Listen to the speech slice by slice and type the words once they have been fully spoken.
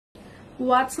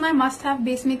What's my must-have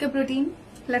base makeup routine?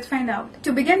 Let's find out.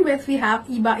 To begin with, we have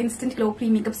EBA Instant Glow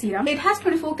Pre-Makeup Serum. It has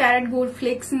 24 karat gold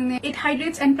flakes in it. It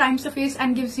hydrates and primes the face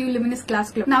and gives you luminous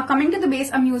glass glow. Now coming to the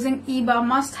base, I'm using EBA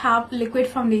Must-Have Liquid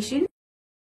Foundation.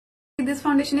 This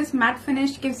foundation is matte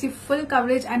finish, gives you full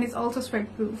coverage and is also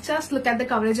sweat proof. Just look at the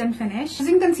coverage and finish.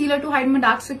 Using concealer to hide my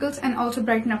dark circles and also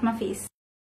brighten up my face.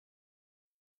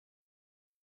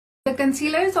 The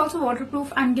concealer is also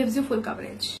waterproof and gives you full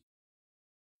coverage.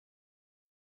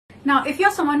 Now, if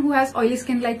you're someone who has oily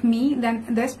skin like me, then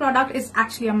this product is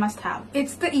actually a must-have.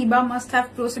 It's the EBA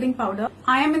Must-Have Pro Setting Powder.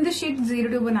 I am in the shade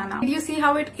 02 Banana. Did you see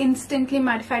how it instantly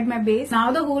mattified my base?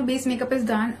 Now the whole base makeup is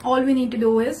done. All we need to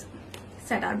do is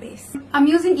set our base. I'm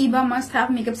using EBA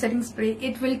Must-Have Makeup Setting Spray.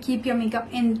 It will keep your makeup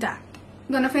intact.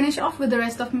 I'm gonna finish off with the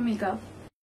rest of my makeup.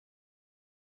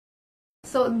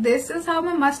 So this is how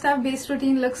my must-have base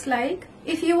routine looks like.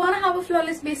 If you wanna have a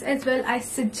flawless base as well, I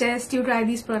suggest you try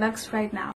these products right now.